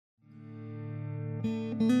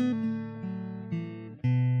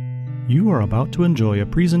You are about to enjoy a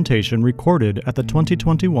presentation recorded at the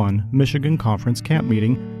 2021 Michigan Conference Camp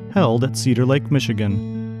Meeting held at Cedar Lake,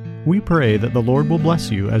 Michigan. We pray that the Lord will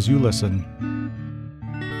bless you as you listen.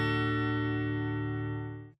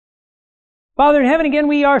 Father in heaven, again,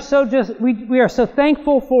 we are so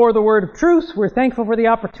thankful for the word of truth. We're thankful for the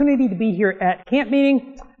opportunity to be here at camp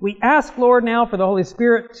meeting. We ask, Lord, now for the Holy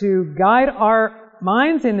Spirit to guide our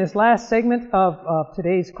minds in this last segment of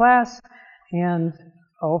today's class. And,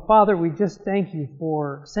 oh, Father, we just thank you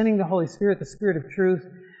for sending the Holy Spirit, the Spirit of truth,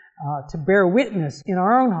 to bear witness in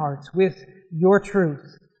our own hearts with your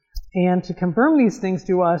truth and to confirm these things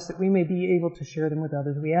to us that we may be able to share them with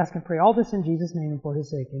others. We ask and pray all this in Jesus' name and for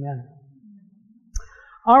His sake. Amen.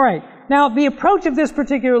 All right. Now, the approach of this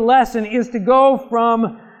particular lesson is to go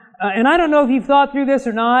from, and I don't know if you've thought through this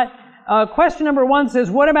or not, question number 1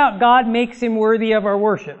 says, what about God makes Him worthy of our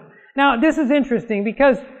worship? Now, this is interesting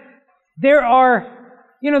because there are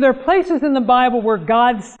places in the Bible where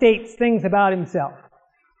God states things about Himself,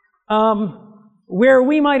 where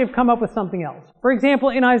we might have come up with something else. For example,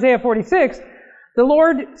 in Isaiah 46, the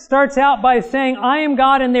Lord starts out by saying, I am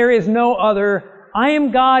God and there is no other. I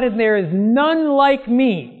am God and there is none like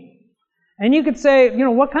me. And you could say,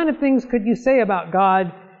 what kind of things could you say about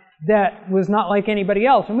God that was not like anybody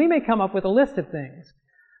else? And we may come up with a list of things.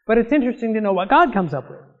 But it's interesting to know what God comes up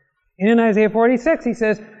with. In Isaiah 46, He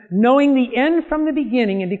says, knowing the end from the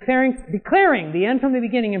beginning and declaring the end from the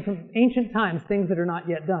beginning and from ancient times, things that are not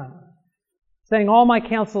yet done. Saying, all my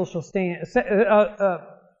counsel shall stand.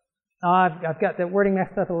 I've got that wording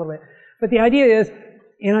messed up a little bit. But the idea is,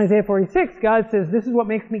 in Isaiah 46, God says, this is what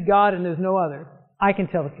makes me God and there's no other. I can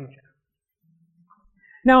tell the future.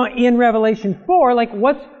 Now, in Revelation 4,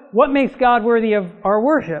 what makes God worthy of our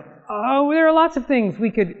worship? Oh, there are lots of things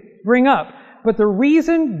we could bring up. But the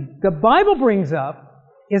reason the Bible brings up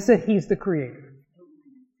is that He's the Creator.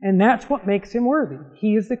 And that's what makes Him worthy.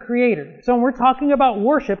 He is the Creator. So when we're talking about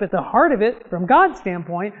worship, at the heart of it, from God's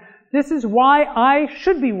standpoint, this is why I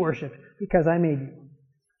should be worshipped, because I made you.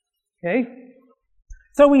 Okay?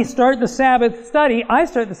 So we start the Sabbath study. I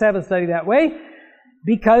start the Sabbath study that way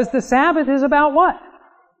because the Sabbath is about what?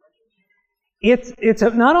 It's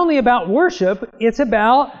not only about worship, it's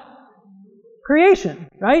about creation,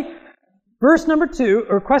 right? Verse number 2,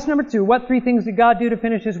 or question number 2, what 3 things did God do to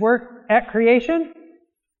finish His work at creation?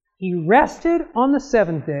 He rested on the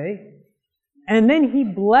 7th day, and then He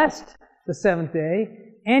blessed the 7th day,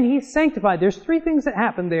 and He sanctified. There's 3 things that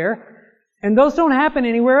happen there. And those don't happen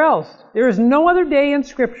anywhere else. There is no other day in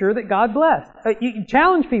Scripture that God blessed. You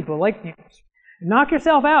challenge people, knock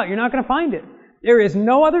yourself out. You're not going to find it. There is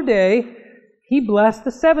no other day. He blessed the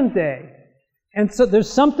 7th day. And so there's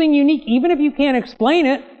something unique. Even if you can't explain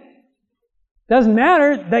it, doesn't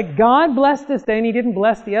matter that God blessed this day and He didn't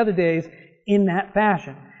bless the other days in that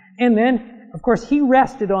fashion. And then, of course, He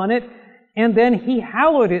rested on it, and then He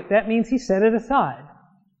hallowed it. That means He set it aside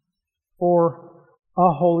for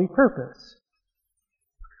a holy purpose.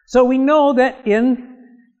 So we know that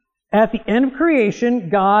at the end of creation,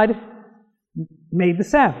 God made the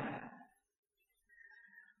Sabbath.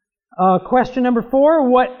 Question number 4,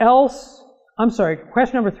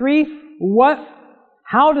 question number 3,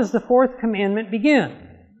 how does the 4th commandment begin?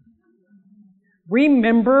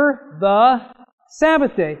 Remember the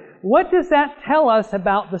Sabbath day. What does that tell us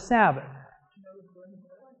about the Sabbath?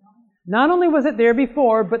 Not only was it there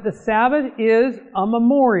before, but the Sabbath is a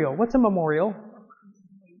memorial. What's a memorial?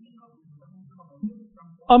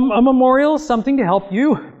 A memorial is something to help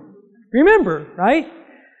you remember, right?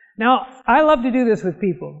 Now, I love to do this with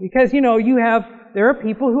people because, there are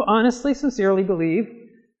people who honestly, sincerely believe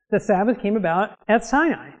the Sabbath came about at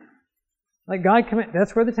Sinai.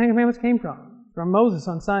 That's where the 10 Commandments came from Moses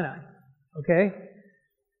on Sinai. Okay?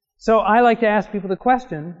 So I like to ask people the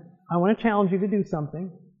question, I want to challenge you to do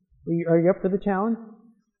something. Are you up for the challenge?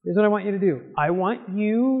 Here's what I want you to do. I want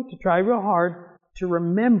you to try real hard to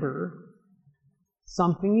remember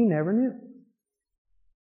something you never knew.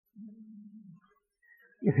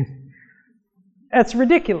 That's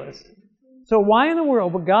ridiculous. So why in the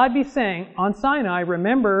world would God be saying on Sinai,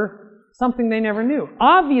 remember something they never knew?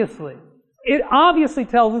 It obviously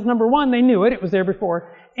tells us, number 1, they knew it. It was there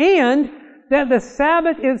before. And that the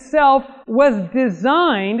Sabbath itself was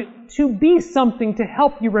designed to be something to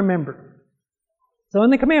help you remember. So in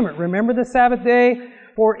the commandment, remember the Sabbath day,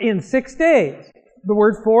 for in 6 days. The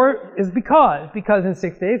word for is because in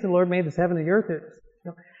 6 days the Lord made the heaven and the earth.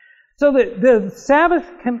 So the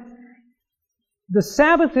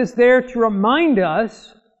Sabbath is there to remind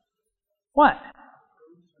us what?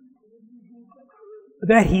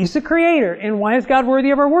 That He's the Creator. And why is God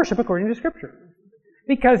worthy of our worship according to Scripture?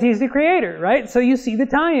 Because He's the Creator, right? So you see the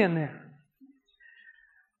tie-in there.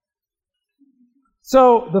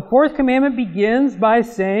 So the fourth commandment begins by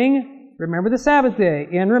saying, remember the Sabbath day,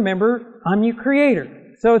 and remember, I'm your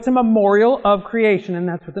Creator. So it's a memorial of creation, and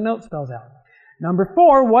that's what the note spells out. Number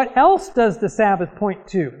 4, what else does the Sabbath point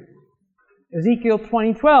to? Ezekiel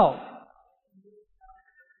 20:12.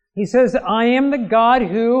 He says, I am the God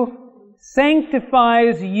who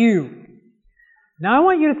sanctifies you. Now I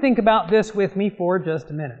want you to think about this with me for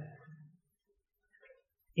just a minute.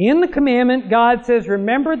 In the commandment, God says,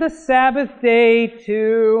 remember the Sabbath day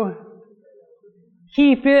to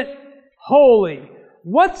keep it holy.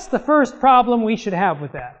 What's the first problem we should have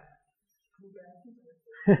with that?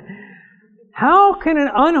 How can an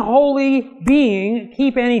unholy being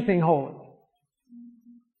keep anything holy?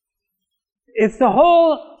 It's the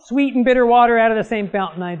whole sweet and bitter water out of the same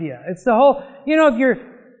fountain idea. It's the whole,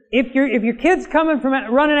 if your kid's coming from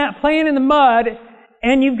running out playing in the mud,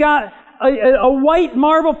 and you've got a white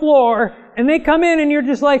marble floor, and they come in and you're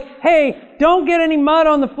just like, hey, don't get any mud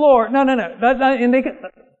on the floor. No. And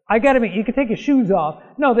I got to admit, you can take your shoes off.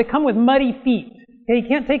 No, they come with muddy feet. Okay, you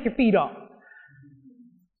can't take your feet off.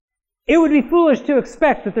 It would be foolish to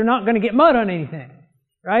expect that they're not going to get mud on anything,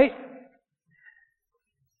 right?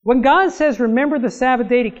 When God says, remember the Sabbath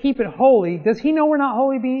day to keep it holy, does He know we're not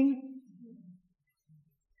holy beings?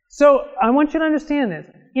 So, I want you to understand this.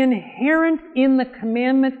 Inherent in the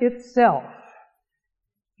commandment itself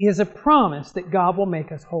is a promise that God will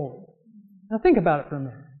make us holy. Now think about it for a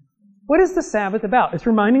minute. What is the Sabbath about? It's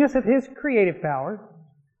reminding us of His creative power.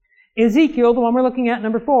 Ezekiel, the one we're looking at,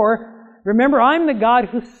 number 4, remember, I'm the God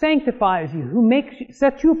who sanctifies you, who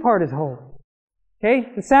sets you apart as holy. Okay?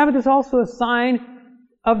 The Sabbath is also a sign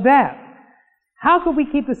of that. How could we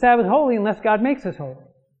keep the Sabbath holy unless God makes us holy?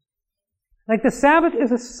 Like the Sabbath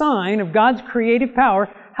is a sign of God's creative power.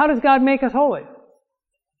 How does God make us holy?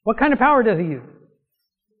 What kind of power does He use?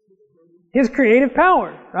 His creative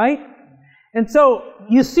power, right? And so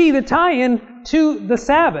you see the tie-in to the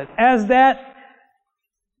Sabbath as that.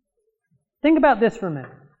 Think about this for a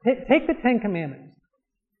minute. Take the Ten Commandments.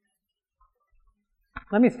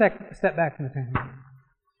 Let me step back from the Ten Commandments.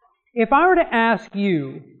 If I were to ask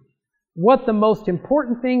you what the most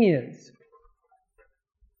important thing is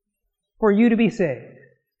for you to be saved,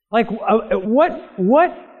 like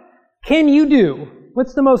what can you do?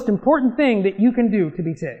 What's the most important thing that you can do to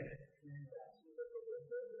be saved?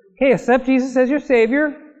 Okay, accept Jesus as your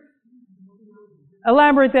Savior.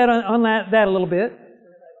 Elaborate that on that a little bit.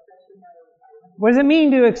 What does it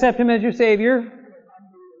mean to accept Him as your Savior?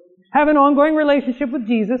 Have an ongoing relationship with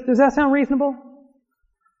Jesus. Does that sound reasonable?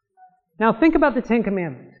 Now think about the Ten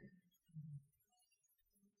Commandments.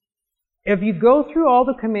 If you go through all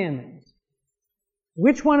the commandments,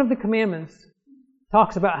 which one of the commandments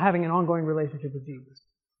talks about having an ongoing relationship with Jesus?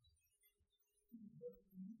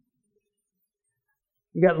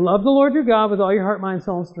 You got love the Lord your God with all your heart, mind,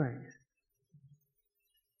 soul, and strength.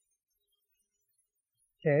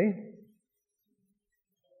 Okay.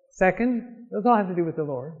 Second, those all have to do with the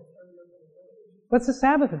Lord. What's the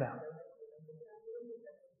Sabbath about?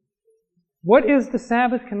 What is the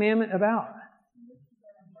Sabbath commandment about?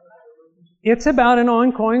 It's about an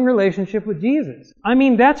ongoing relationship with Jesus. I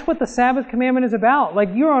mean, that's what the Sabbath commandment is about. Like,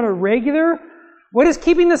 you're on a regular... What is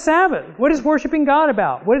keeping the Sabbath? What is worshiping God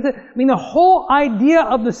about? What is it? I mean, the whole idea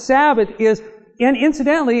of the Sabbath is... And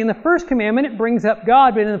incidentally, in the first commandment, it brings up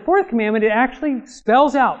God, but in the fourth commandment, it actually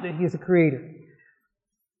spells out that He is a creator.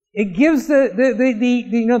 It gives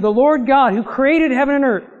the Lord God who created heaven and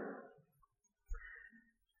earth,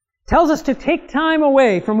 tells us to take time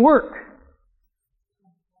away from work.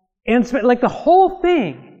 And like the whole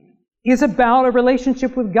thing is about a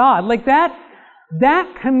relationship with God. Like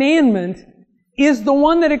that commandment is the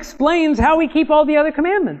one that explains how we keep all the other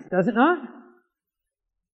commandments, does it not?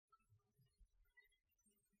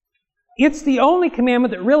 It's the only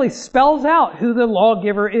commandment that really spells out who the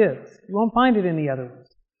lawgiver is. You won't find it in the other ones.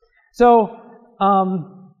 So,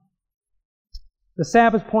 the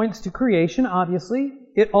Sabbath points to creation, obviously.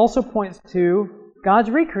 It also points to God's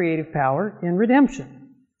recreative power in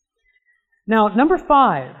redemption. Now, number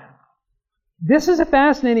 5. This is a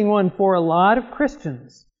fascinating one for a lot of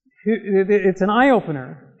Christians. It's an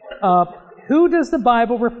eye-opener. Who does the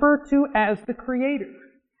Bible refer to as the Creator?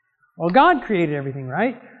 Well, God created everything,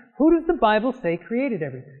 right? Who does the Bible say created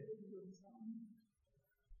everything?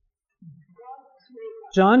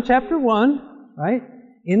 John chapter 1, right?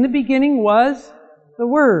 In the beginning was the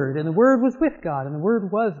Word, and the Word was with God, and the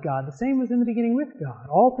Word was God. The same was in the beginning with God.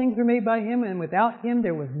 All things were made by Him, and without Him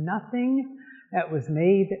there was nothing that was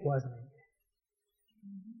made that was made.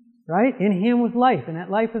 Right? In Him was life, and that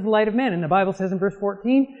life is the light of men. And the Bible says in verse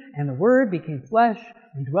 14, and the Word became flesh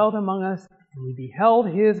and dwelt among us, and we beheld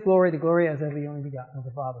His glory, the glory as of the only begotten of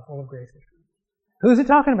the Father, full of grace and truth. Who's it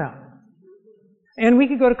talking about? And we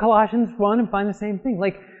could go to Colossians 1 and find the same thing.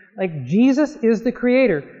 Like Jesus is the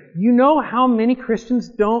Creator. You know how many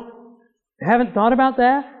Christians haven't thought about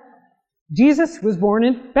that? Jesus was born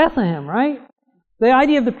in Bethlehem, right? The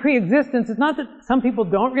idea of the pre-existence is not that some people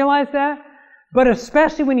don't realize that, but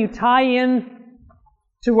especially when you tie in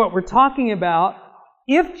to what we're talking about,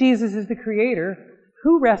 if Jesus is the Creator,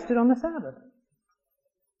 who rested on the Sabbath?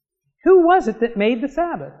 Who was it that made the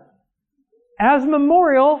Sabbath? As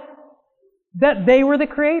memorial that they were the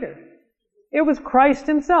Creator. It was Christ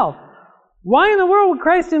Himself. Why in the world would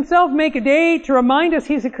Christ Himself make a day to remind us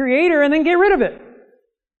He's the Creator and then get rid of it?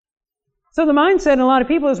 So the mindset in a lot of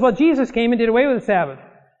people is, well, Jesus came and did away with the Sabbath.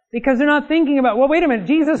 Because they're not thinking about, well, wait a minute,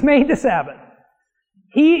 Jesus made the Sabbath.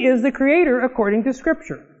 He is the Creator according to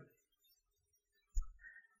Scripture.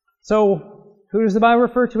 So, who does the Bible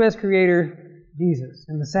refer to as Creator? Jesus.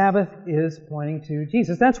 And the Sabbath is pointing to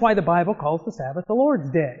Jesus. That's why the Bible calls the Sabbath the Lord's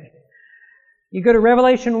Day. You go to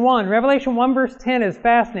Revelation 1. Revelation 1 verse 10 is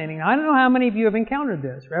fascinating. I don't know how many of you have encountered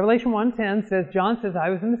this. Revelation 1:10 says, John says, I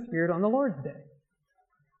was in the Spirit on the Lord's Day.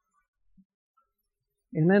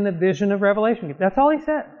 And then the vision of Revelation. That's all he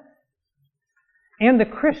said. And the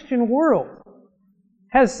Christian world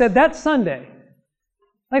has said, that's Sunday.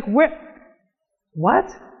 Like, what?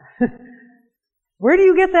 Where do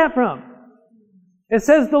you get that from? It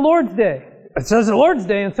says the Lord's Day. It says the Lord's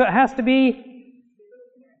Day, and so it has to be.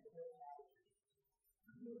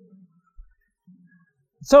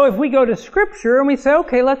 So if we go to Scripture and we say,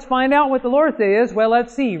 okay, let's find out what the Lord's Day is, well,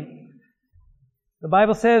 let's see. The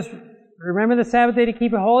Bible says, remember the Sabbath day to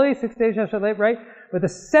keep it holy, 6 days shall live, right? But the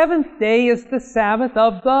seventh day is the Sabbath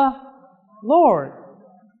of the Lord.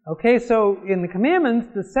 Okay, so in the commandments,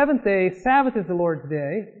 the seventh day, Sabbath is the Lord's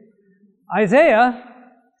day. Isaiah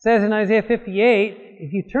says in Isaiah 58,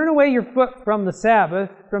 if you turn away your foot from the Sabbath,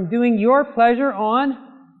 from doing your pleasure on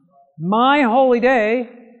my holy day,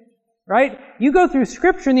 right? You go through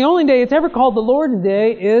Scripture, and the only day it's ever called the Lord's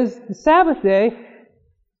day is the Sabbath day.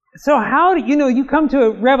 So how do you come to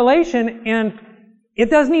a Revelation and it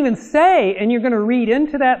doesn't even say, and you're going to read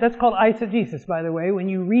into that. That's called eisegesis, by the way, when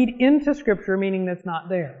you read into Scripture, meaning that's not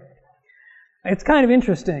there. It's kind of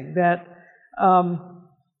interesting that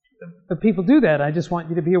people do that. I just want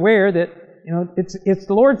you to be aware that it's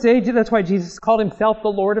the Lord's day. That's why Jesus called Himself the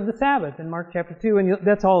Lord of the Sabbath in Mark chapter 2, and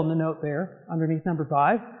that's all in the note there underneath number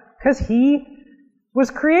 5, because He was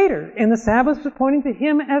Creator, and the Sabbath was pointing to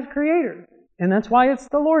Him as Creator. And that's why it's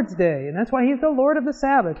the Lord's Day. And that's why He's the Lord of the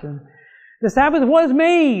Sabbath. And the Sabbath was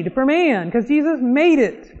made for man, because Jesus made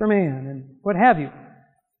it for man, and what have you.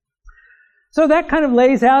 So that kind of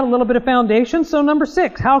lays out a little bit of foundation. So number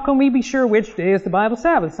 6, how can we be sure which day is the Bible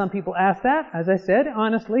Sabbath? Some people ask that, as I said,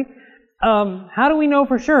 honestly. How do we know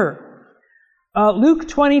for sure? Luke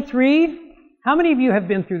 23. How many of you have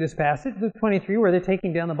been through this passage, Luke 23, where they're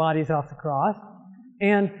taking down the bodies off the cross?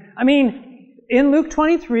 And, in Luke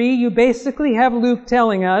 23, you basically have Luke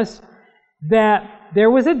telling us that there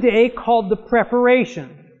was a day called the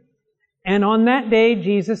preparation. And on that day,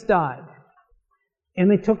 Jesus died. And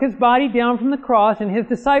they took His body down from the cross, and His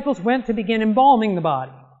disciples went to begin embalming the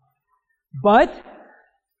body. But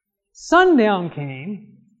sundown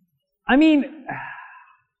came.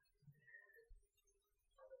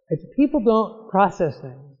 If people don't process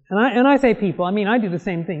things, and I say people, I do the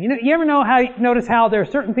same thing. You ever notice how there are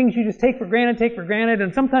certain things you just take for granted,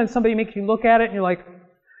 and sometimes somebody makes you look at it and you're like,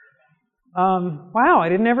 wow, I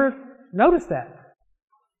didn't ever notice that.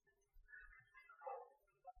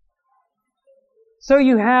 So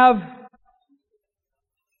you have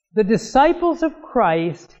the disciples of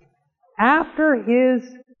Christ after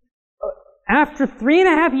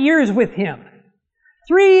 3.5 years with Him.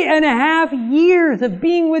 3.5 years of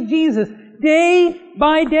being with Jesus, day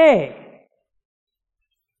by day.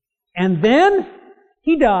 And then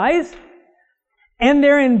He dies, and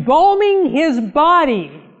they're embalming His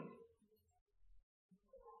body.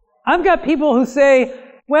 I've got people who say,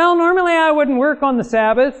 well, normally I wouldn't work on the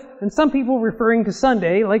Sabbath, and some people referring to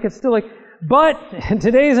Sunday, but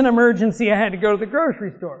today's an emergency, I had to go to the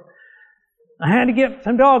grocery store. I had to get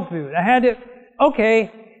some dog food.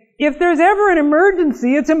 Okay, if there's ever an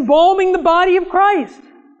emergency, it's embalming the body of Christ,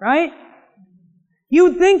 right? You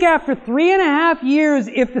would think after 3.5 years,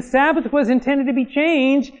 if the Sabbath was intended to be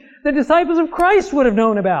changed, the disciples of Christ would have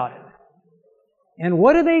known about it. And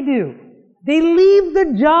what do? They leave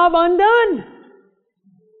the job undone.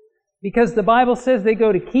 Because the Bible says they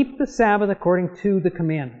go to keep the Sabbath according to the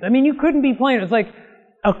commandment. You couldn't be plain. It's like,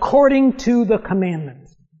 according to the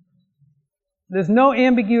commandments. There's no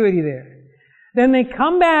ambiguity there. Then they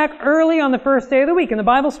come back early on the first day of the week, and the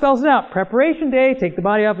Bible spells it out. Preparation day, take the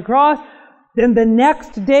body off the cross. Then the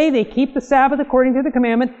next day, they keep the Sabbath according to the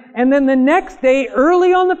commandment. And then the next day,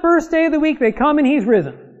 early on the first day of the week, they come and He's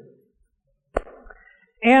risen.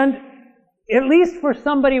 And at least for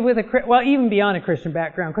somebody with even beyond a Christian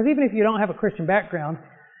background, because even if you don't have a Christian background,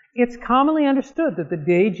 it's commonly understood that the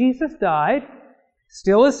day Jesus died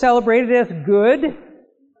still is celebrated as Good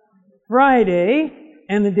Friday,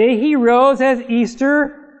 and the day He rose as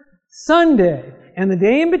Easter Sunday. And the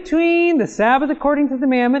day in between, the Sabbath according to the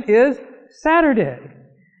commandment, is Saturday.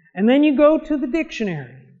 And then you go to the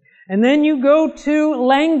dictionary. And then you go to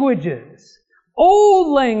languages.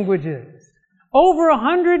 Old languages. Over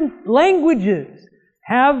 100 languages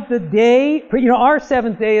have the day. Our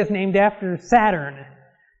seventh day is named after Saturn.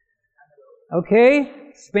 Okay?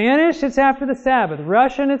 Spanish, it's after the Sabbath.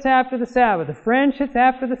 Russian, it's after the Sabbath. The French, it's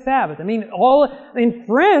after the Sabbath. In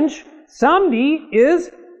French, samedi is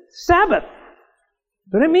Sabbath.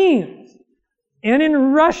 That's what it means. And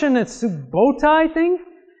in Russian, it's subota, I think.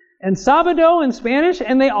 And sabado in Spanish,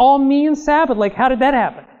 and they all mean Sabbath. Like, how did that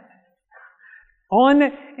happen?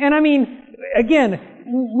 Again,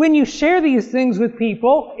 when you share these things with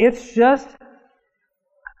people, it's just,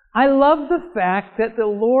 I love the fact that the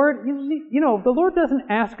Lord, the Lord doesn't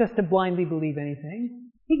ask us to blindly believe anything.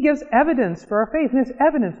 He gives evidence for our faith, and there's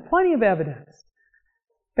evidence, plenty of evidence.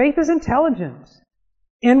 Faith is intelligence.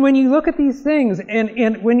 And when you look at these things,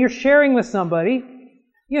 and when you're sharing with somebody,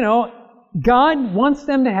 God wants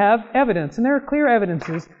them to have evidence, and there are clear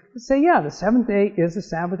evidences to say, yeah, the seventh day is the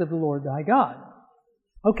Sabbath of the Lord thy God.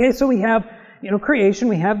 Okay, so we have, creation,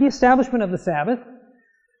 we have the establishment of the Sabbath,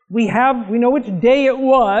 we know which day it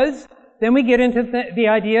was, then we get into the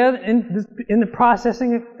idea in the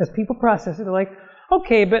processing, as people process it, they're like,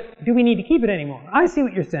 okay, but do we need to keep it anymore? I see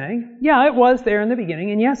what you're saying. Yeah, it was there in the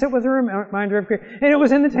beginning, and yes, it was a reminder of creation, and it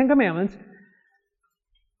was in the Ten Commandments.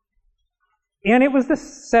 And it was the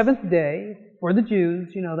seventh day for the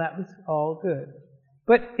Jews, that was all good.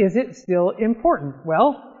 But is it still important?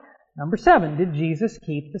 Well, number 7, did Jesus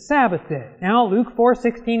keep the Sabbath day? Now, Luke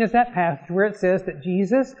 4:16 is that passage where it says that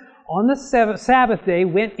Jesus, on the Sabbath day,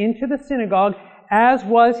 went into the synagogue as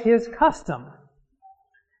was His custom.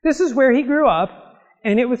 This is where He grew up,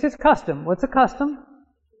 and it was His custom. What's a custom?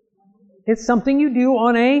 It's something you do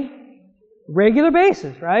on a regular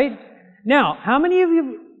basis, right? Now, how many of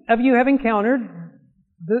you have encountered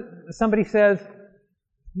somebody says,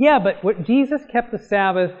 yeah, but Jesus kept the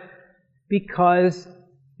Sabbath because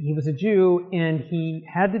He was a Jew and He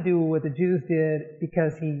had to do what the Jews did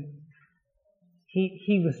because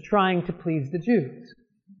He was trying to please the Jews.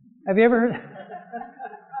 Have you ever heard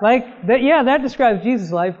that? Yeah, that describes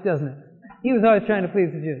Jesus' life, doesn't it? He was always trying to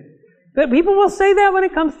please the Jews. But people will say that when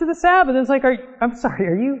it comes to the Sabbath. It's like, I'm sorry,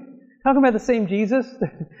 are you talking about the same Jesus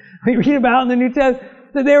that we read about in the New Testament?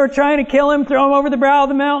 That they were trying to kill Him, throw Him over the brow of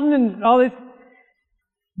the mountain and all this.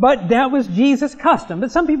 But that was Jesus' custom.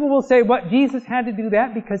 But some people will say, Jesus had to do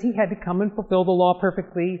that because He had to come and fulfill the law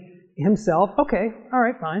perfectly Himself. Okay, all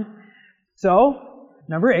right, fine. So,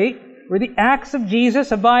 number 8, were the acts of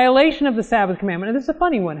Jesus a violation of the Sabbath commandment? And this is a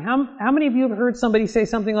funny one. How many of you have heard somebody say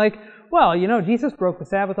something like, well, Jesus broke the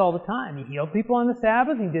Sabbath all the time. He healed people on the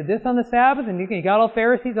Sabbath. He did this on the Sabbath. And He got all the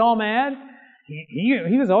Pharisees all mad.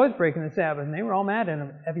 He was always breaking the Sabbath, and they were all mad at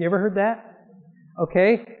Him. Have you ever heard that?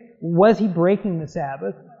 Okay. Was He breaking the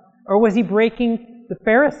Sabbath? Or was He breaking the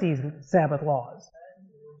Pharisees' Sabbath laws?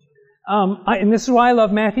 And this is why I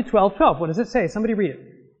love Matthew 12:12. What does it say? Somebody read it.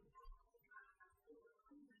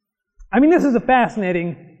 This is a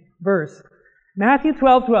fascinating verse. Matthew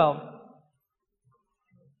 12:12.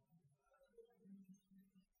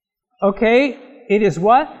 Okay, it is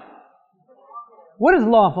what? What does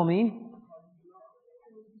lawful mean?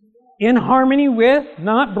 In harmony with,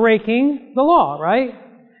 not breaking the law, right?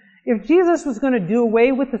 If Jesus was going to do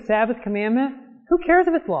away with the Sabbath commandment, who cares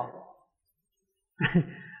if it's lawful?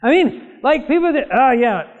 People that, oh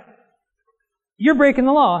yeah, you're breaking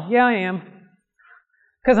the law. Yeah, I am.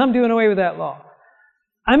 Because I'm doing away with that law.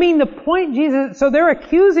 The point so they're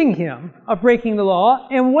accusing Him of breaking the law,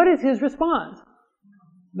 and what is His response?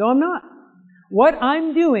 No, I'm not. What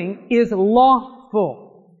I'm doing is lawful.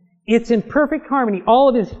 It's in perfect harmony. All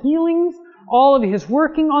of His healings, all of His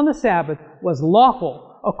working on the Sabbath was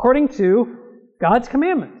lawful according to God's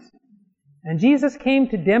commandments. And Jesus came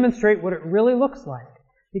to demonstrate what it really looks like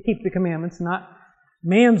to keep the commandments, not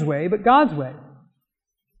man's way, but God's way.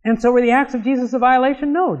 And so were the acts of Jesus a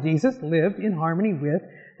violation? No, Jesus lived in harmony with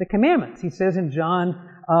the commandments. He says in John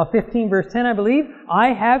 15, verse 10, I believe,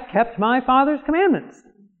 I have kept my Father's commandments.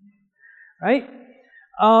 right?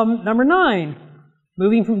 Number 9,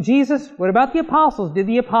 moving from Jesus, what about the apostles? Did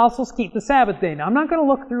the apostles keep the Sabbath day? Now, I'm not going to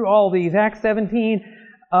look through all these. Acts 17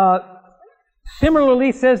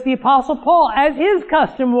 similarly says the apostle Paul, as his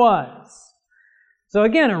custom was. So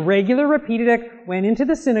again, a regular repeated went into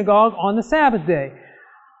the synagogue on the Sabbath day.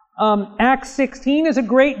 Acts 16 is a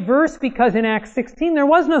great verse because in Acts 16 there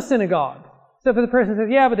was no synagogue. So if the person says,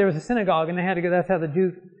 yeah, but there was a synagogue and they had to go, that's how the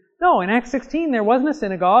Jews... No, in Acts 16 there wasn't a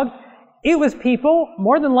synagogue. It was people,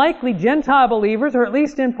 more than likely Gentile believers, or at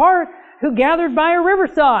least in part, who gathered by a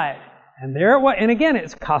riverside. And there it was, and again,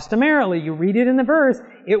 it's customarily, you read it in the verse,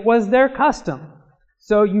 it was their custom.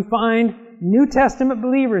 So you find New Testament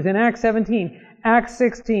believers in Acts 17, Acts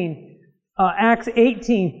 16, Acts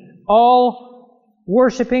 18, all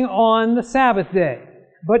worshiping on the Sabbath day.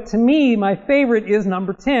 But to me, my favorite is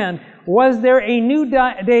number 10. Was there a new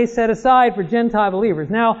day set aside for Gentile believers?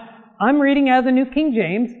 Now, I'm reading out of the New King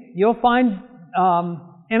James. You'll find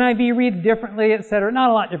NIV reads differently, etc. Not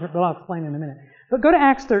a lot different, but I'll explain in a minute. But go to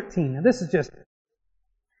Acts 13. Now, this is just...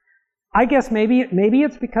 I guess maybe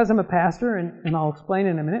it's because I'm a pastor, and I'll explain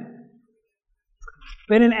in a minute.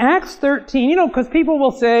 But in Acts 13, because people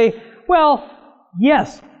will say, well,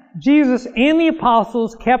 yes, Jesus and the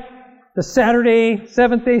apostles kept the Saturday,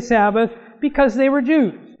 seventh-day Sabbath because they were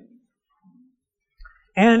Jews.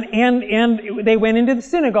 And they went into the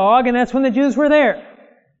synagogue, and that's when the Jews were there.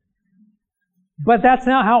 But that's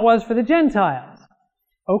not how it was for the Gentiles.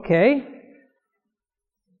 Okay.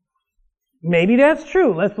 Maybe that's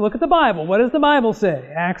true. Let's look at the Bible. What does the Bible say?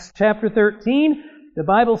 Acts chapter 13, the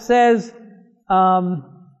Bible says,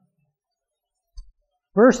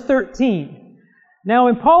 verse 13, now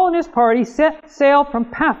when Paul and his party set sail from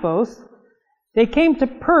Paphos, they came to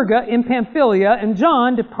Perga in Pamphylia, and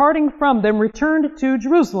John, departing from them, returned to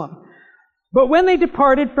Jerusalem. But when they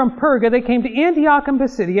departed from Perga, they came to Antioch and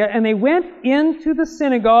Pisidia, and they went into the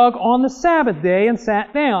synagogue on the Sabbath day and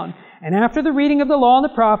sat down. And after the reading of the law and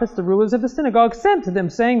the prophets, the rulers of the synagogue sent to them,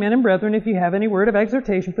 saying, Men and brethren, if you have any word of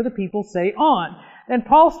exhortation for the people, say on. Then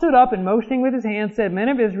Paul stood up and motioning with his hand said, Men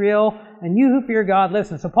of Israel, and you who fear God,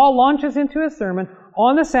 listen. So Paul launches into his sermon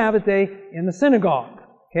on the Sabbath day in the synagogue.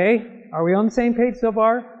 Okay? Are we on the same page so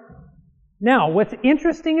far? Now, what's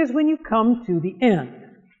interesting is when you come to the end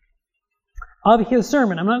of his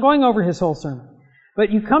sermon. I'm not going over his whole sermon.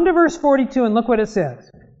 But you come to verse 42 and look what it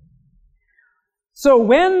says. So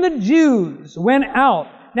when the Jews went out...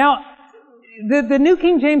 Now, the New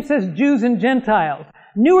King James says Jews and Gentiles.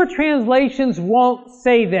 Newer translations won't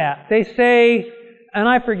say that. They say, and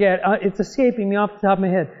I forget, it's escaping me off the top of my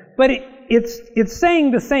head, but it's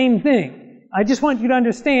saying the same thing. I just want you to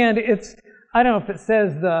understand, I don't know if it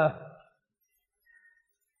says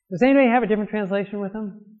does anybody have a different translation with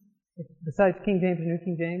them? Besides King James and New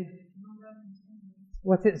King James?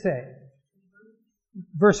 What's it say?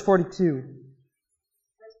 Verse 42.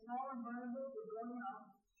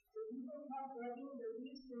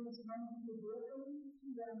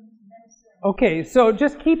 Okay, so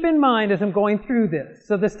just keep in mind as I'm going through this,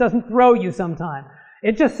 so this doesn't throw you sometime.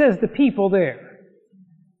 It just says the people there.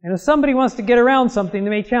 And if somebody wants to get around something, they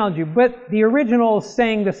may challenge you. But the original is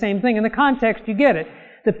saying the same thing. In the context, you get it.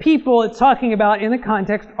 The people it's talking about in the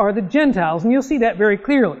context are the Gentiles, and you'll see that very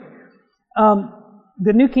clearly.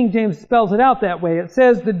 The New King James spells it out that way. It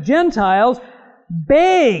says the Gentiles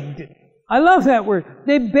begged. I love that word.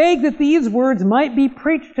 They begged that these words might be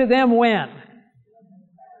preached to them when?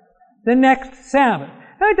 The next Sabbath.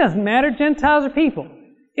 Now, it doesn't matter, Gentiles or people.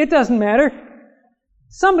 It doesn't matter.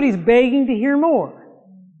 Somebody's begging to hear more.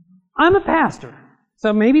 I'm a pastor,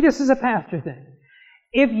 so maybe this is a pastor thing.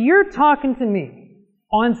 If you're talking to me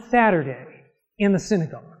on Saturday in the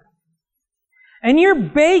synagogue, and you're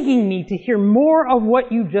begging me to hear more of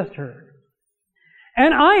what you just heard,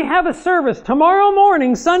 and I have a service tomorrow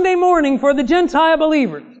morning, Sunday morning, for the Gentile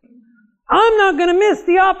believers, I'm not going to miss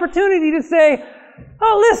the opportunity to say,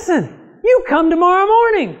 oh, listen, you come tomorrow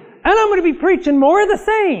morning, and I'm going to be preaching more of the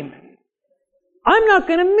same. I'm not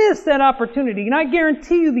going to miss that opportunity, and I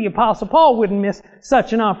guarantee you the Apostle Paul wouldn't miss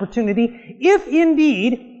such an opportunity if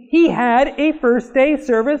indeed he had a first day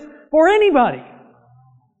service for anybody.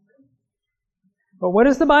 But what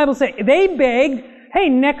does the Bible say? They begged, hey,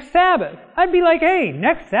 next Sabbath. I'd be like, hey,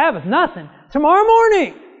 next Sabbath, nothing. Tomorrow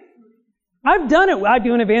morning. I've done it. I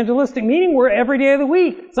do an evangelistic meeting where every day of the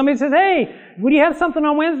week somebody says, hey, would you have something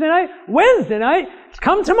on Wednesday night? Wednesday night?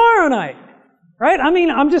 Come tomorrow night. Right? I mean,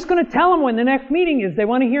 I'm just going to tell them when the next meeting is. They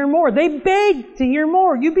want to hear more. They beg to hear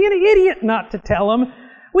more. You'd be an idiot not to tell them,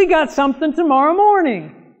 we got something tomorrow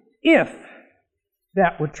morning. If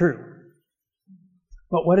that were true.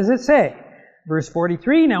 But what does it say? Verse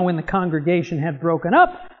 43, now when the congregation had broken up,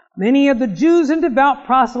 Many of the Jews and devout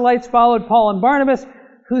proselytes followed Paul and Barnabas,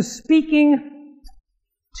 who speaking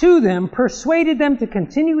to them persuaded them to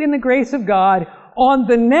continue in the grace of God on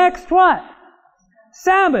the next what?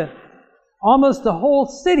 Sabbath. Almost the whole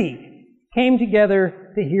city came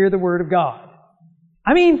together to hear the word of God.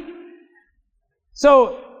 I mean,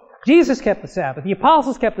 so Jesus kept the Sabbath. The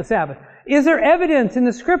apostles kept the Sabbath. Is there evidence in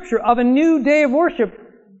the Scripture of a new day of worship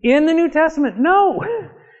in the New Testament? No.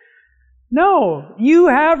 No. You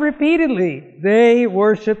have repeatedly. They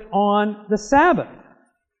worshiped on the Sabbath.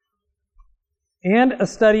 And a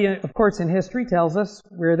study, of course, in history tells us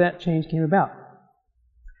where that change came about.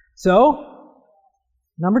 So,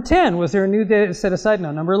 number 10, was there a new day set aside?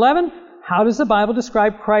 No. Number 11, how does the Bible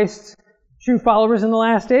describe Christ's true followers in the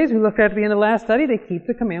last days? We looked at the end of the last study. They keep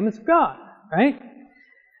the commandments of God, right?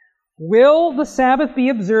 Will the Sabbath be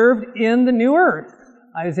observed in the new earth?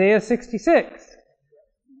 Isaiah 66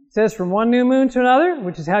 says, from one new moon to another,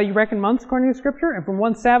 which is how you reckon months according to Scripture, and from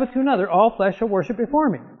one Sabbath to another, all flesh shall worship before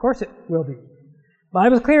me. Of course it will be. The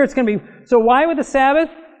Bible's clear it's going to be. So why would the Sabbath,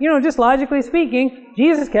 just logically speaking,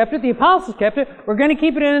 Jesus kept it, the apostles kept it, we're going to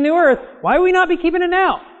keep it in the new earth. Why would we not be keeping it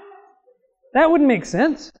now? That wouldn't make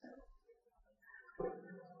sense.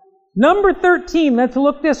 Number 13, let's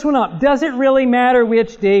look this one up. Does it really matter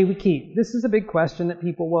which day we keep? This is a big question that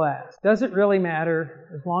people will ask. Does it really matter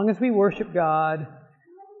as long as we worship God?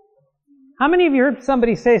 How many of you heard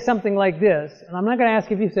somebody say something like this? And I'm not going to ask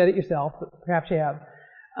if you said it yourself, but perhaps you have.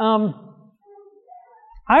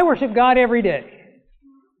 I worship God every day.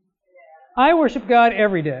 I worship God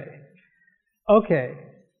every day. Okay.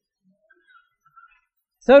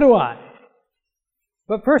 So do I.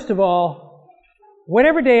 But first of all,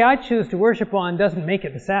 whatever day I choose to worship on doesn't make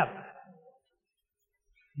it the Sabbath.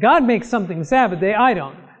 God makes something the Sabbath day, I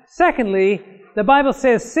don't. Secondly, the Bible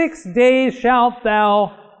says, 6 days shalt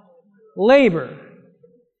thou labor.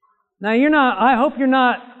 Now I hope you're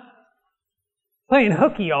not playing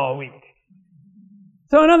hooky all week.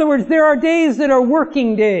 So in other words, there are days that are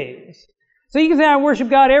working days. So you can say I worship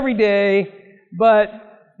God every day, but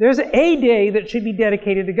there's a day that should be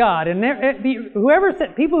dedicated to God. And whoever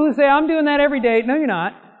said, people who say, I'm doing that every day, no, you're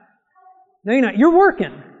not. No, you're not. You're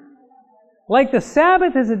working. Like the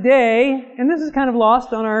Sabbath is a day, and this is kind of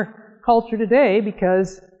lost on our culture today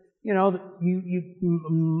because,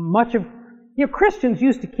 Christians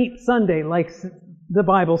used to keep Sunday like the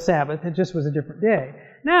Bible Sabbath. It just was a different day.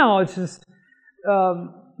 Now it's just,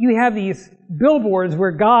 you have these billboards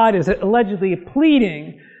where God is allegedly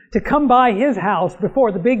pleading to come by His house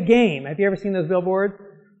before the big game. Have you ever seen those billboards?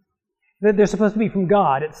 They're supposed to be from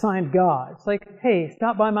God. It's signed God. It's like, hey,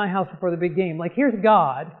 stop by my house before the big game. Like, here's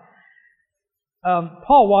God.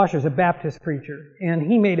 Paul Washer's a Baptist preacher, and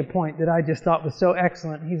he made a point that I just thought was so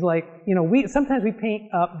excellent. He's like, sometimes we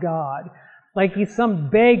paint up God like He's some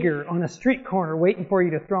beggar on a street corner waiting for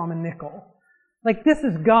you to throw Him a nickel. Like, this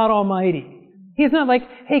is God Almighty. He's not like,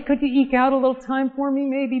 hey, could you eke out a little time for me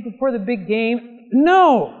maybe before the big game?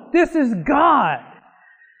 No, this is God.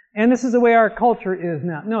 And this is the way our culture is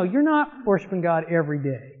now. No, you're not worshiping God every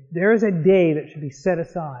day. There is a day that should be set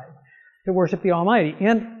aside to worship the Almighty.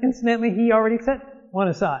 And incidentally, He already set one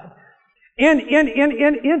aside. And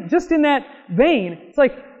just in that vein, it's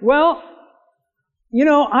like, well,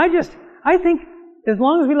 I think as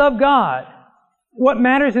long as we love God, what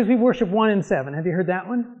matters is we worship 1 and 7. Have you heard that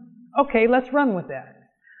one? Okay, let's run with that.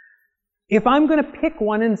 If I'm going to pick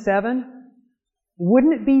 1 and 7,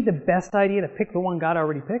 wouldn't it be the best idea to pick the one God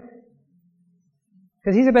already picked?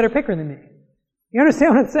 Because He's a better picker than me. You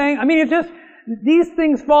understand what I'm saying? I mean, these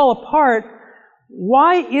things fall apart.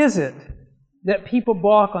 Why is it that people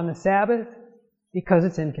balk on the Sabbath? Because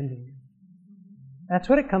it's inconvenient. That's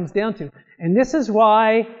what it comes down to. And this is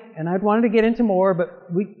why, and I'd wanted to get into more,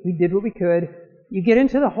 but we did what we could. You get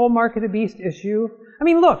into the whole mark of the beast issue. I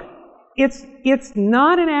mean, look, it's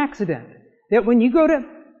not an accident that when you go to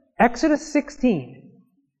Exodus 16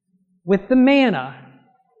 with the manna,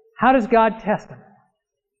 how does God test them?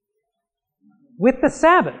 With the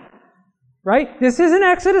Sabbath, right? This isn't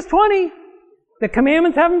Exodus 20. The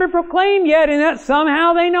commandments haven't been proclaimed yet, and that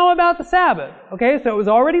somehow they know about the Sabbath. Okay, so it was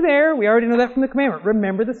already there. We already know that from the commandment.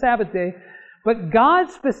 Remember the Sabbath day. But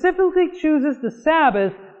God specifically chooses the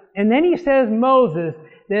Sabbath, and then He says, Moses,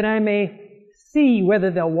 that I may see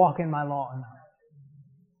whether they'll walk in my law or not.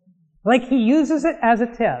 Like He uses it as a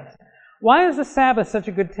test. Why is the Sabbath such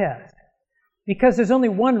a good test? Because there's only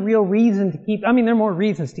one real reason to keep. I mean, there are more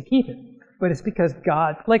reasons to keep it. But it's because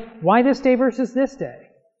God, why this day versus this day?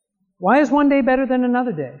 Why is one day better than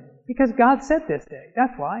another day? Because God said this day.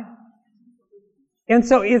 That's why. And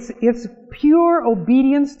so it's pure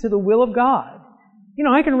obedience to the will of God.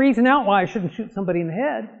 I can reason out why I shouldn't shoot somebody in the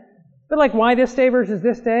head. But like, why this day versus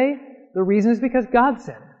this day? The reason is because God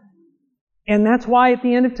said it. And that's why at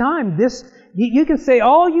the end of time, you can say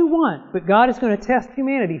all you want, but God is going to test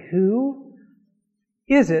humanity. Who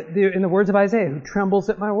is it, in the words of Isaiah, who trembles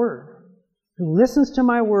at my word? Who listens to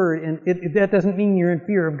my word? And that doesn't mean you're in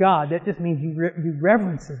fear of God. That just means you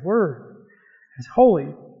reverence His word. It's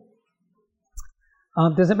holy.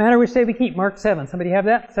 Does it matter which day we keep? Mark 7. Somebody have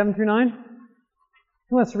that? 7 through 9?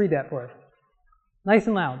 Who wants to read that for us? Nice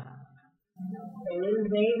and loud. And in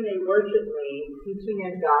vain they worship me, teaching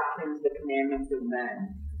as doctrines the commandments of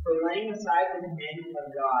men. For laying aside the commandments of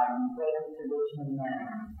God and putting the tradition of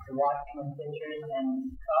men, the washing of pitchers and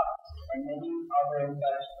cups, and many other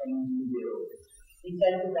such things to do. He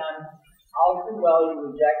said to them, all too well you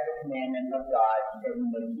reject the commandment of God, that you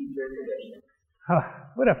may keep your tradition. Oh,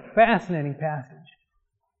 what a fascinating passage.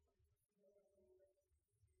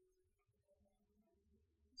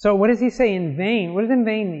 So what does he say in vain? What does in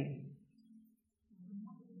vain mean?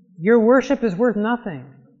 Your worship is worth nothing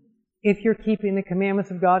if you're keeping the commandments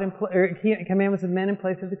of God or commandments of men in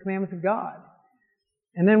place of the commandments of God.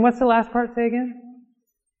 And then what's the last part say again?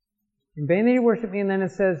 In vain they worship me, and then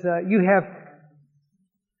it says, you have...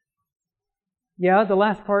 Yeah, the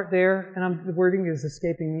last part there, and the wording is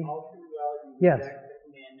escaping me. All too well you Yes. reject the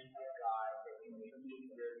commandment of God, that you may keep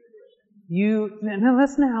your tradition. Now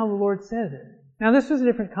listen to how the Lord says it. Now this was a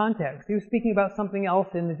different context. He was speaking about something else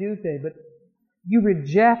in the Jews' day, but you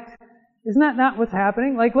reject. Isn't that not what's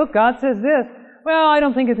happening? Like, look, God says this. Well, I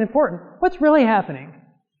don't think it's important. What's really happening?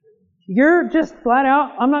 You're just flat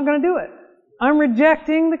out, I'm not going to do it. I'm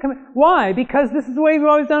rejecting the command. Why? Because this is the way we've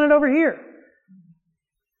always done it over here.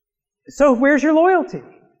 So where's your loyalty?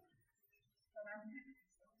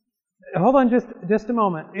 Hold on just a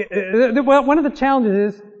moment. Well, one of the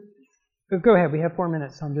challenges is... Go ahead, we have 4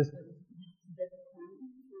 minutes, so I'm just...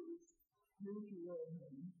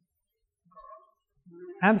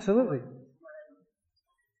 Absolutely.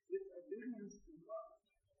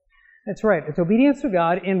 That's right. It's obedience to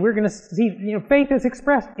God, and we're going to see, faith is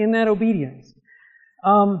expressed in that obedience.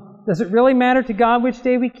 Does it really matter to God which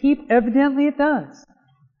day we keep? Evidently it does.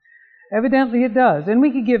 Evidently it does. And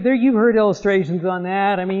we could give there, you've heard illustrations on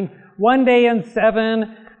that. I mean, 1 day in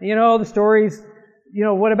 7, the stories,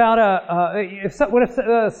 what about what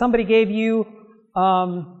if somebody gave you,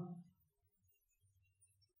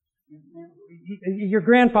 your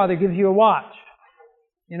grandfather gives you a watch,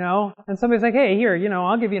 and somebody's like, hey, here,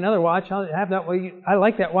 I'll give you another watch. I'll have that. I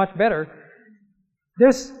like that watch better.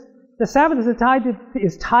 The Sabbath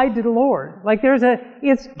is tied to the Lord. Like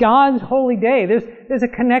it's God's holy day. There's a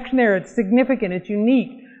connection there. It's significant. It's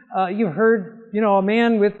unique. You've heard, a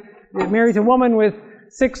man marries a woman with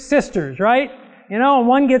 6 sisters, right? And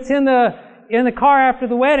one gets in the car after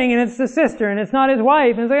the wedding, and it's the sister, and it's not his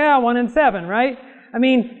wife. And it's like, 1 in 7, right? I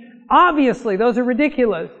mean, obviously, those are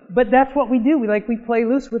ridiculous, but that's what we do. We play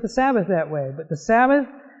loose with the Sabbath that way. But the Sabbath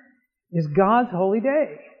is God's holy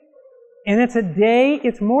day. And it's a day,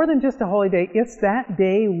 it's more than just a holy day. It's that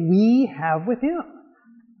day we have with Him.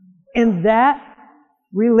 And that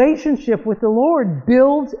relationship with the Lord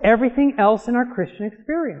builds everything else in our Christian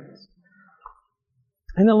experience.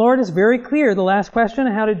 And the Lord is very clear. The last question,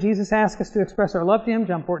 how did Jesus ask us to express our love to Him?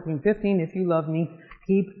 John 14:15, if you love me,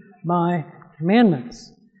 keep my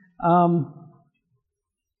commandments.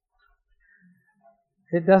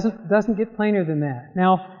 It doesn't get plainer than that.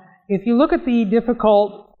 Now, if you look at the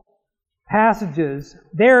difficult passages,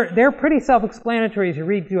 they're pretty self-explanatory as you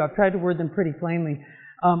read through. I've tried to word them pretty plainly.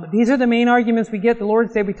 These are the main arguments we get. The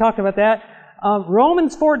Lord's Day, we talked about that.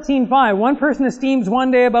 Romans 14:5, one person esteems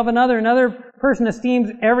one day above another person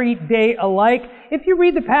esteems every day alike. If you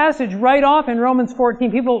read the passage right off in Romans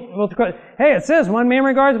 14, people will go, hey, it says one man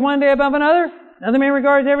regards one day above another man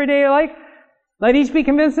regards every day alike. Let each be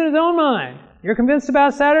convinced in his own mind. You're convinced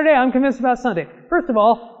about Saturday, I'm convinced about Sunday. First of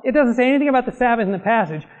all, it doesn't say anything about the Sabbath in the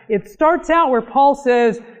passage. It starts out where Paul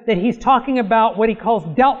says that he's talking about what he calls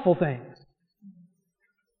doubtful things.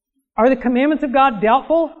 Are the commandments of God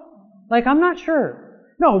doubtful? I'm not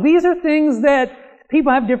sure. No, these are things that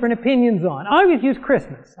people have different opinions on. I always use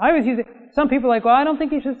Christmas. Some people are like, well, I don't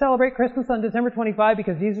think you should celebrate Christmas on December 25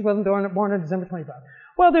 because Jesus wasn't born on December 25.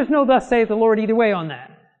 Well, there's no thus saith the Lord either way on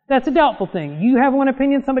that. That's a doubtful thing. You have one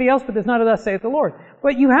opinion, somebody else, but there's not a thus saith the Lord.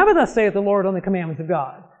 But you have a thus saith the Lord on the commandments of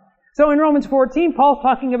God. So in Romans 14, Paul's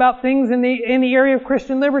talking about things in the area of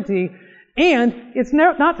Christian liberty, and it's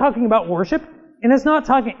not talking about worship, and it's not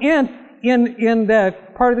talking, and in the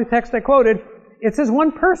part of the text I quoted, it says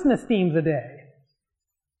one person esteems a day.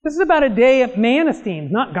 This is about a day that man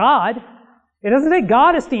esteems, not God. It doesn't say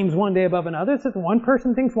God esteems one day above another. It says one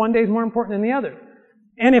person thinks one day is more important than the other.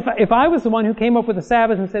 And if I was the one who came up with the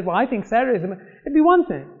Sabbath and said, well, I think Saturday is, it'd be one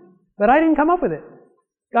thing. But I didn't come up with it.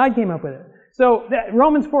 God came up with it. So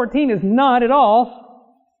Romans 14 is not at all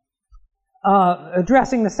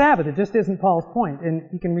addressing the Sabbath. It just isn't Paul's point. And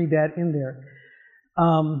you can read that in there.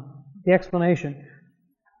 The explanation.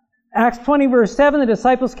 Acts 20 verse 7, the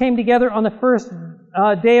disciples came together on the first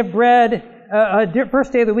day of bread,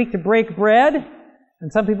 first day of the week to break bread.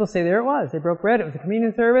 And some people say there it was. They broke bread. It was a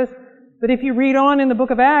communion service. But if you read on in the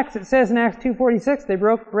book of Acts, it says in Acts 2:46, they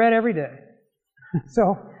broke bread every day.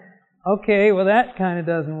 So, okay, well that kind of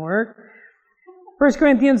doesn't work. 1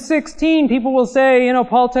 Corinthians 16, people will say,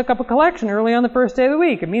 Paul took up a collection early on the first day of the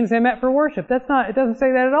week. It means they met for worship. It doesn't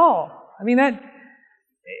say that at all.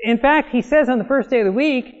 In fact, he says on the first day of the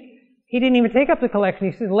week, he didn't even take up the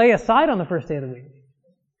collection. He says lay aside on the first day of the week.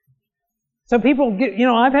 So people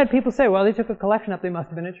I've had people say, well, they took a collection up, they must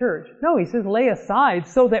have been at church. No, he says lay aside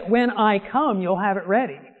so that when I come, you'll have it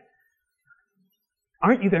ready.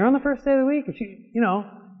 Aren't you there on the first day of the week?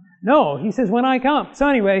 No, he says when I come. So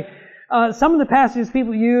anyway, some of the passages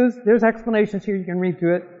people use, there's explanations here, you can read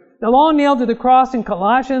through it. The law nailed to the cross in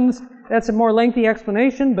Colossians, that's a more lengthy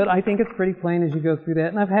explanation, but I think it's pretty plain as you go through that.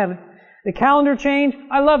 And I've had the calendar change.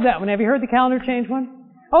 I love that one. Have you heard the calendar change one?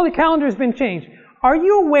 Oh, the calendar has been changed. Are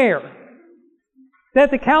you aware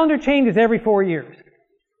that the calendar changes every 4 years?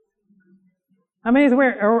 How many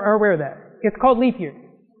are aware of that? It's called leap year.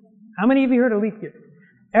 How many of you heard of leap year?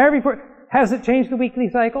 Has it changed the weekly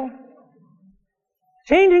cycle?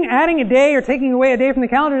 Adding a day or taking away a day from the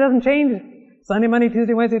calendar doesn't change Sunday, Monday,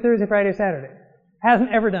 Tuesday, Wednesday, Thursday, Friday, Saturday.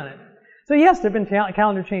 Hasn't ever done it. So yes, there have been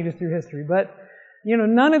calendar changes through history, but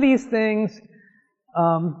none of these things,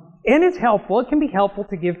 and it's helpful. It can be helpful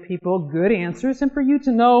to give people good answers and for you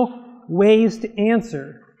to know ways to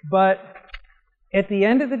answer. But at the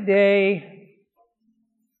end of the day,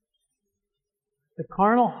 the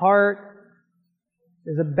carnal heart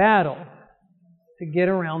is a battle to get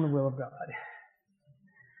around the will of God.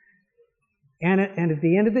 And at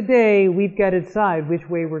the end of the day, we've got to decide which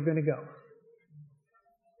way we're going to go.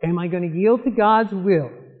 Am I going to yield to God's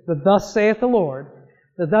will? The thus saith the Lord.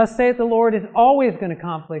 The thus saith the Lord is always going to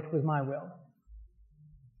conflict with my will.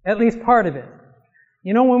 At least part of it.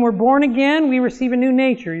 When we're born again, we receive a new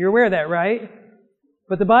nature. You're aware of that, right?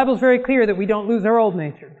 But the Bible's very clear that we don't lose our old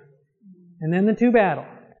nature. And then the two battle.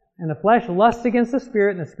 And the flesh lusts against the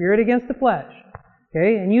Spirit, and the Spirit against the flesh.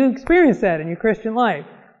 Okay? And you experience that in your Christian life.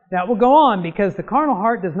 That will go on because the carnal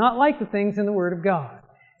heart does not like the things in the Word of God.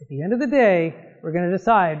 At the end of the day, we're going to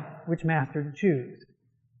decide which master to choose.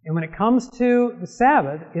 And when it comes to the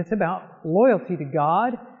Sabbath, it's about loyalty to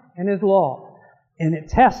God and His law. And it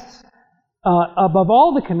tests above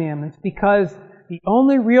all the commandments because the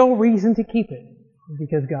only real reason to keep it is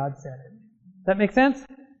because God said it. Does that make sense?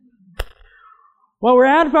 Well, we're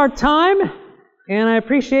out of our time, and I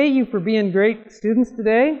appreciate you for being great students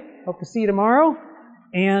today. Hope to see you tomorrow.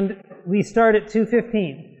 And we start at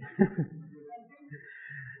 2:15.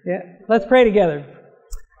 Yeah, let's pray together.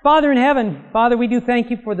 Father in heaven, Father, we do thank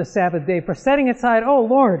you for the Sabbath day, for setting aside, oh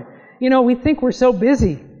Lord, we think we're so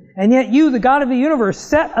busy. And yet you, the God of the universe,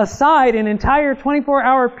 set aside an entire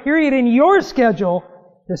 24-hour period in your schedule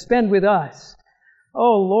to spend with us.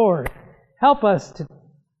 Oh Lord, help us to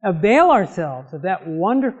avail ourselves of that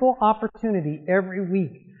wonderful opportunity every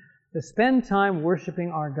week to spend time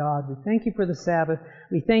worshiping our God. We thank you for the Sabbath.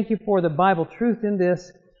 We thank you for the Bible truth in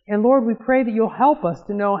this. And Lord, we pray that you'll help us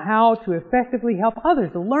to know how to effectively help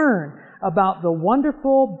others to learn about the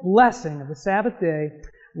wonderful blessing of the Sabbath day.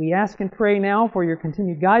 We ask and pray now for your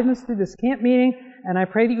continued guidance through this camp meeting, and I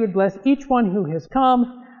pray that you would bless each one who has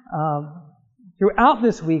come throughout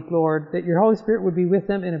this week, Lord, that your Holy Spirit would be with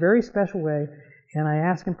them in a very special way. And I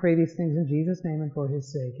ask and pray these things in Jesus' name and for His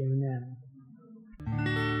sake. Amen.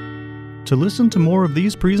 To listen to more of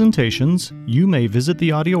these presentations, you may visit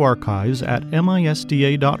the audio archives at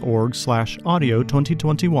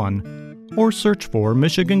misda.org/audio2021 or search for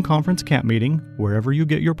Michigan Conference Camp Meeting wherever you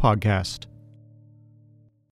get your podcast.